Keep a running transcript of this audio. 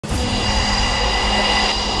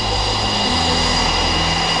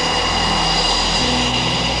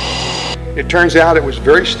It turns out it was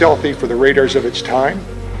very stealthy for the radars of its time.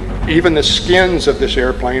 Even the skins of this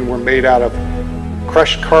airplane were made out of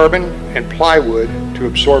crushed carbon and plywood to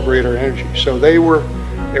absorb radar energy. So they were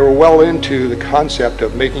well into the concept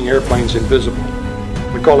of making airplanes invisible.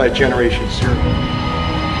 We call that Generation Zero.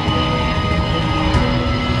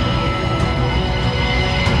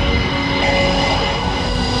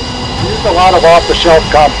 We used a lot of off-the-shelf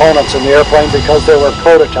components in the airplane because they were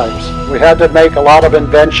prototypes. We had to make a lot of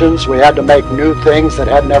inventions. We had to make new things that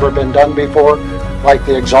had never been done before, like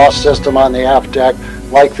the exhaust system on the aft deck,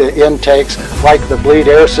 like the intakes, like the bleed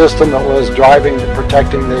air system that was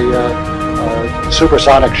protecting the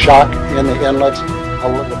supersonic shock in the inlets.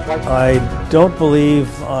 I don't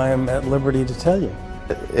believe I'm at liberty to tell you.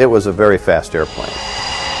 It was a very fast airplane.